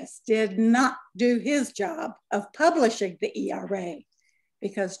archivist did not do his job of publishing the ERA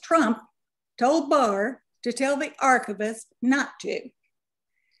because Trump told Barr to tell the archivist not to.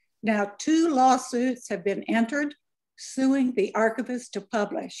 Now, 2 lawsuits have been entered suing the archivist to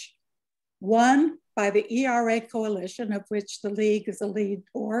publish. One by the ERA Coalition, of which the League is a lead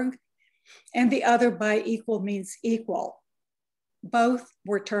org, and the other by Equal Means Equal. Both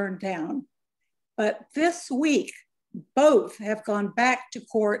were turned down. But this week, both have gone back to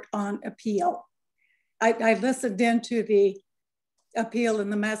court on appeal. I listened into the appeal in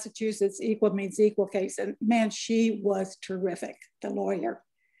the Massachusetts equal means equal case. And man, she was terrific, the lawyer.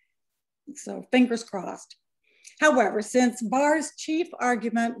 So fingers crossed. However, since Barr's chief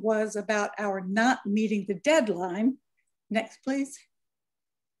argument was about our not meeting the deadline, next please.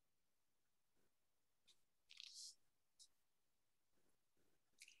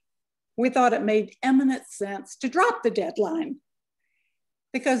 We thought it made eminent sense to drop the deadline.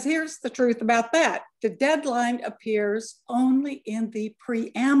 Because here's the truth about that. The deadline appears only in the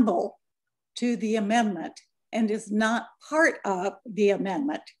preamble to the amendment and is not part of the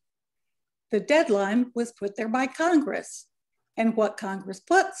amendment. The deadline was put there by Congress, and what Congress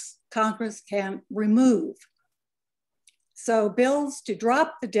puts, Congress can remove. So bills to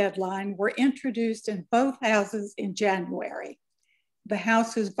drop the deadline were introduced in both houses in January. The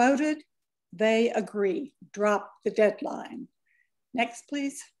House has voted, they agree, drop the deadline. Next,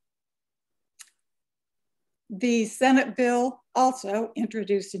 please. The Senate bill also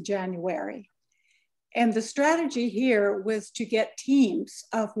introduced in January. And the strategy here was to get teams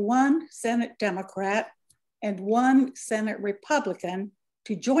of one Senate Democrat and one Senate Republican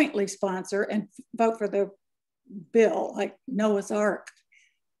to jointly sponsor and vote for the bill, like Noah's Ark.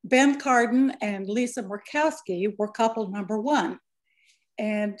 Ben Cardin and Lisa Murkowski were couple number one.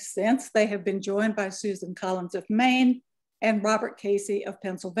 And since they have been joined by Susan Collins of Maine and Robert Casey of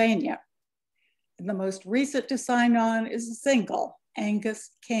Pennsylvania. And the most recent to sign on is a single,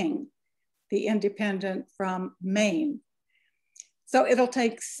 Angus King, the independent from Maine. So it'll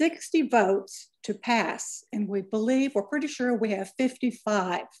take 60 votes to pass, and we believe, we're pretty sure we have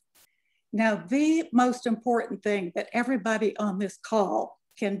 55. Now, the most important thing that everybody on this call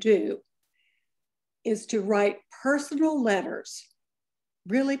can do is to write personal letters,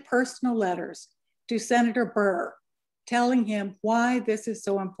 really personal letters, to Senator Burr, telling him why this is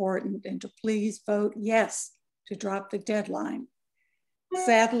so important and to please vote yes to drop the deadline.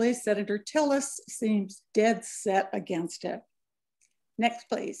 Sadly, Senator Tillis seems dead set against it. Next,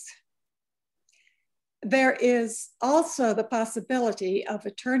 please. There is also the possibility of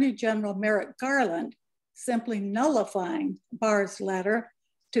Attorney General Merrick Garland simply nullifying Barr's letter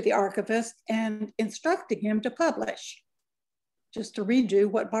to the archivist and instructing him to publish, just to redo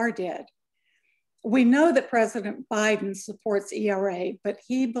what Barr did. We know that President Biden supports ERA, but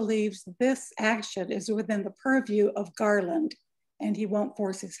he believes this action is within the purview of Garland and he won't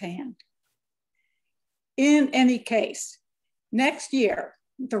force his hand. In any case, next year,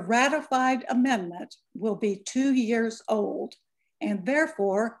 the ratified amendment will be 2 years old and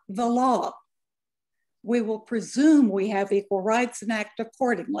therefore the law. We will presume we have equal rights and act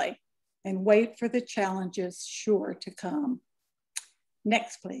accordingly and wait for the challenges sure to come.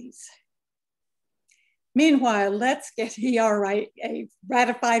 Next, please. Meanwhile, let's get ERA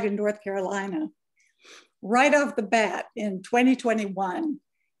ratified in North Carolina. Right off the bat in 2021,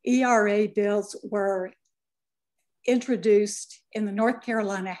 ERA bills were introduced in the North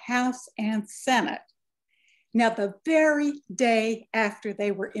Carolina House and Senate. Now, the very day after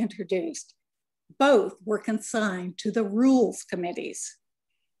they were introduced, both were consigned to the Rules Committees,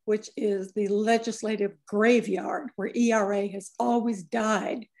 which is the legislative graveyard where ERA has always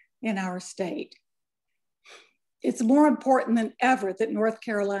died in our state. It's more important than ever that North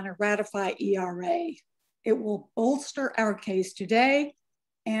Carolina ratify ERA. It will bolster our case today,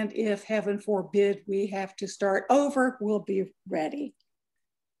 and if heaven forbid we have to start over, we'll be ready.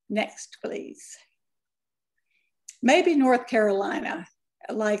 Next, please. Maybe North Carolina,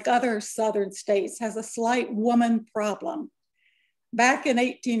 like other southern states, has a slight woman problem. Back in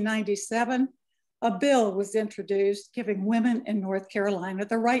 1897, a bill was introduced giving women in North Carolina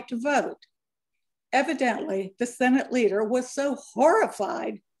the right to vote. Evidently, the Senate leader was so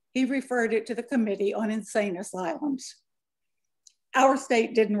horrified, he referred it to the Committee on Insane Asylums. Our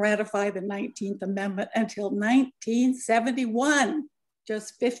state didn't ratify the 19th Amendment until 1971,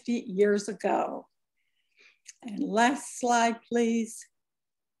 just 50 years ago. And last slide, please.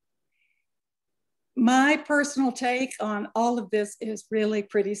 My personal take on all of this is really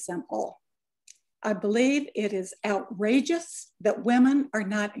pretty simple. I believe it is outrageous that women are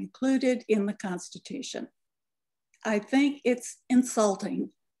not included in the Constitution. I think it's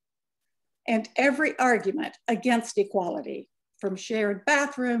insulting. And every argument against equality, from shared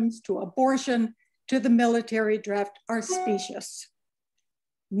bathrooms to abortion to the military draft, are specious.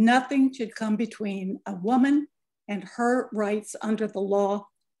 Nothing should come between a woman and her rights under the law,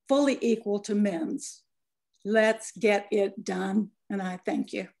 fully equal to men's. Let's get it done, and I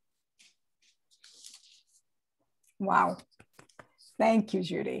thank you. Wow. Thank you,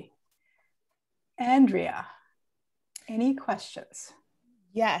 Judy. Andrea, any questions?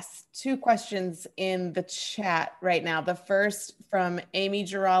 Yes, two questions in the chat right now. The first from Amy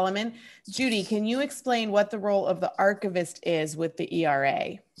Geroliman. Judy, can you explain what the role of the archivist is with the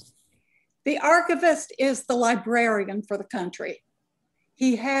ERA? The archivist is the librarian for the country.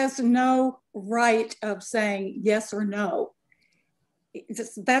 He has no right of saying yes or no.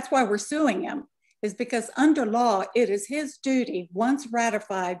 That's why we're suing him, is because under law, it is his duty, once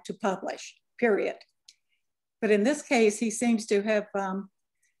ratified, to publish, period. But in this case, he seems to have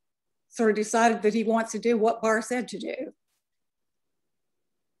sort of decided that he wants to do what Barr said to do.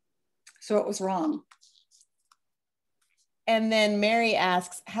 So it was wrong. And then Mary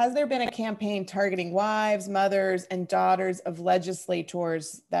asks, has there been a campaign targeting wives, mothers, and daughters of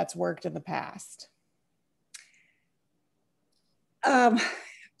legislators that's worked in the past? In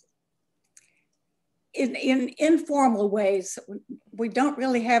informal ways. We don't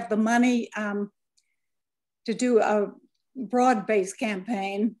really have the money to do a broad-based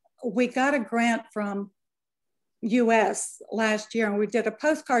campaign. We got a grant from US last year, and we did a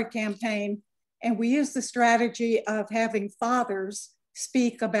postcard campaign, and we used the strategy of having fathers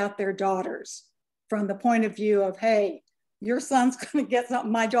speak about their daughters from the point of view of, hey, your son's gonna get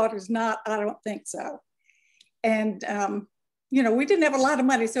something, my daughter's not, I don't think so. And you know, we didn't have a lot of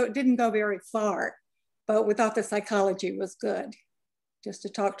money, so it didn't go very far, but we thought the psychology was good, just to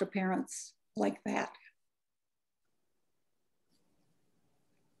talk to parents like that.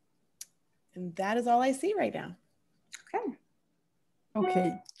 And that is all I see right now. Okay.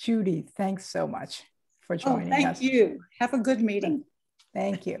 Okay, Judy, thanks so much for joining us. Thank you. Have a good meeting.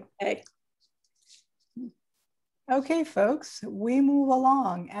 Thank you. Okay. Okay, folks, we move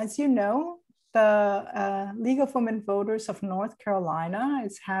along. As you know, the League of Women Voters of North Carolina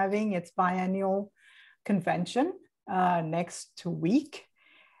is having its biennial convention next week,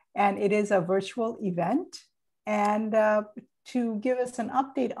 and it is a virtual event. And to give us an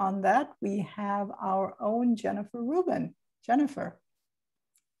update on that, we have our own Jennifer Rubin. Jennifer.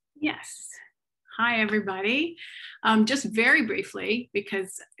 Yes. Hi, everybody. Just very briefly,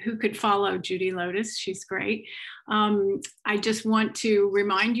 because who could follow Judy Lotus? She's great. I just want to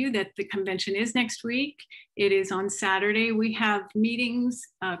remind you that the convention is next week. It is on Saturday. We have meetings,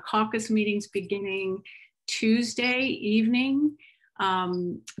 caucus meetings beginning Tuesday evening.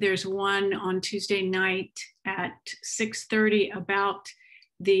 There's one on Tuesday night at 6:30 about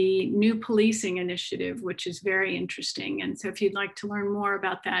the new policing initiative, which is very interesting. And so if you'd like to learn more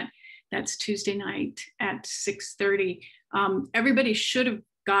about that, that's Tuesday night at 6:30. Everybody should have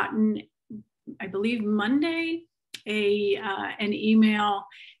gotten, I believe Monday, an email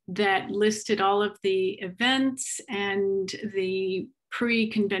that listed all of the events and the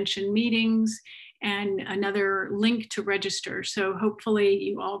pre-convention meetings and another link to register. So hopefully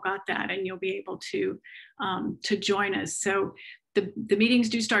you all got that and you'll be able to join us. So the meetings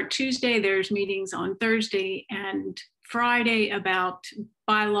do start Tuesday. There's meetings on Thursday and Friday about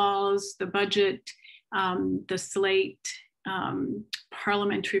bylaws, the budget, the slate,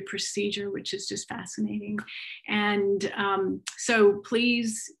 parliamentary procedure, which is just fascinating. And so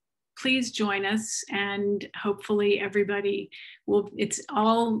please join us, and hopefully everybody will, it's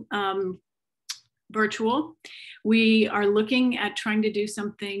all virtual. We are looking at trying to do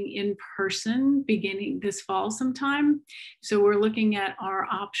something in person beginning this fall sometime. So we're looking at our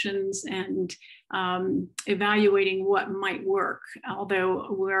options and evaluating what might work, although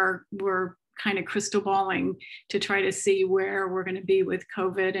we're kind of crystal balling to try to see where we're going to be with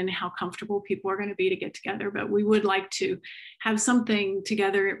COVID and how comfortable people are going to be to get together. But we would like to have something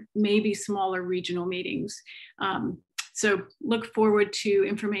together, maybe smaller regional meetings. So look forward to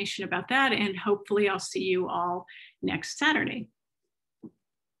information about that, and hopefully I'll see you all next Saturday.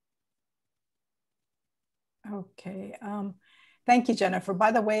 Okay, thank you, Jennifer.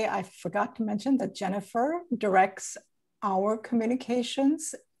 By the way, I forgot to mention that Jennifer directs our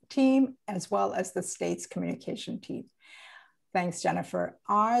communications team as well as the state's communication team. Thanks, Jennifer.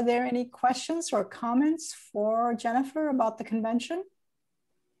 Are there any questions or comments for Jennifer about the convention?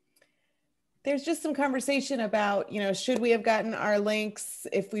 There's just some conversation about, should we have gotten our links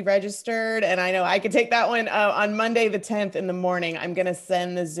if we registered? And I know I could take that one on Monday, the 10th in the morning. I'm going to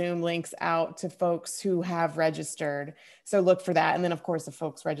send the Zoom links out to folks who have registered. So look for that. And then of course, if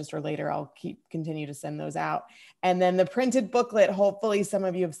folks register later, I'll continue to send those out. And then the printed booklet, hopefully some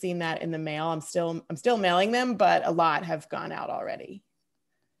of you have seen that in the mail. I'm still mailing them, but a lot have gone out already.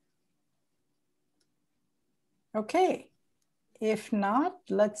 Okay. If not,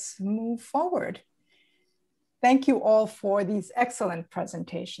 let's move forward. Thank you all for these excellent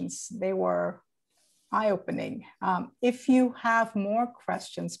presentations. They were eye-opening. If you have more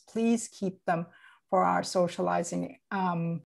questions, please keep them for our socializing